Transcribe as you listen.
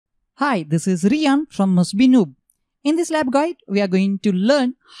Hi, this is Rian from Must Be Noob. In this lab guide, we are going to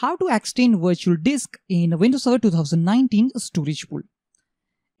learn how to extend virtual disk in Windows Server 2019 storage pool.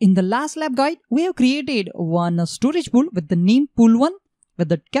 In the last lab guide, we have created one storage pool with the name pool1 with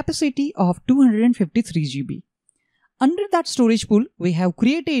the capacity of 253 GB. Under that storage pool, we have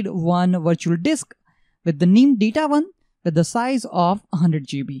created one virtual disk with the name data1 with the size of 100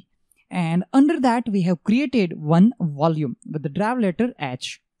 GB. And under that, we have created one volume with the drive letter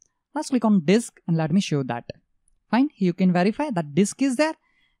H. Let's click on disk and let me show that. Fine, you can verify that disk is there,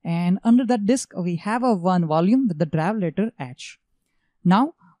 and under that disk we have a one volume with the drive letter H.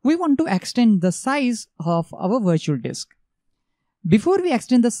 Now we want to extend the size of our virtual disk. Before we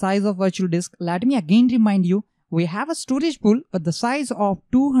extend the size of virtual disk, let me again remind you, we have a storage pool with the size of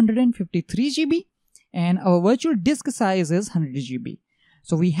 253 GB and our virtual disk size is 100 GB.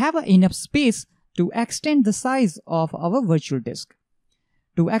 So we have enough space to extend the size of our virtual disk.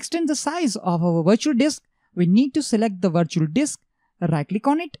 To extend the size of our virtual disk, we need to select the virtual disk, right click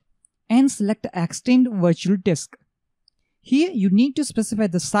on it and select Extend Virtual Disk. Here you need to specify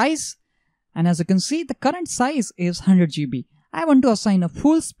the size, and as you can see the current size is 100 GB. I want to assign a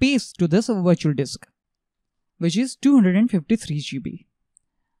full space to this virtual disk, which is 253 GB.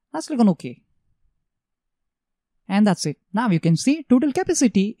 Let's click on OK. And that's it. Now you can see total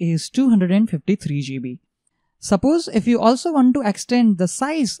capacity is 253 GB. Suppose if you also want to extend the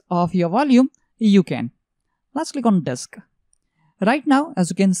size of your volume, you can. Let's click on disk. Right now, as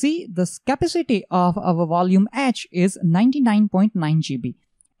you can see, the capacity of our volume H is 99.9 GB.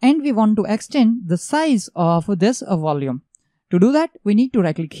 And we want to extend the size of this volume. To do that, we need to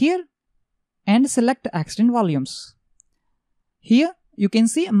right click here and select Extend Volumes. Here, you can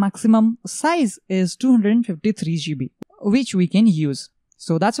see maximum size is 253 GB, which we can use.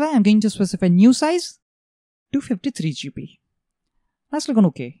 So that's why I'm going to specify new size, 253 GB. Let's click on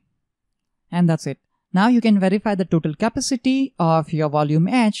OK. And that's it. Now you can verify the total capacity of your volume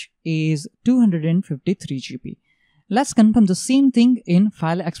H is 253 GB. Let's confirm the same thing in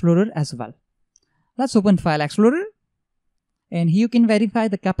File Explorer as well. Let's open File Explorer. And here you can verify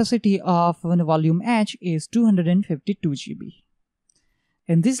the capacity of volume H is 252 GB.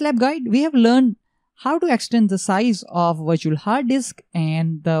 In this lab guide, we have learned how to extend the size of virtual hard disk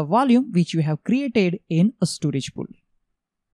and the volume which we have created in a storage pool.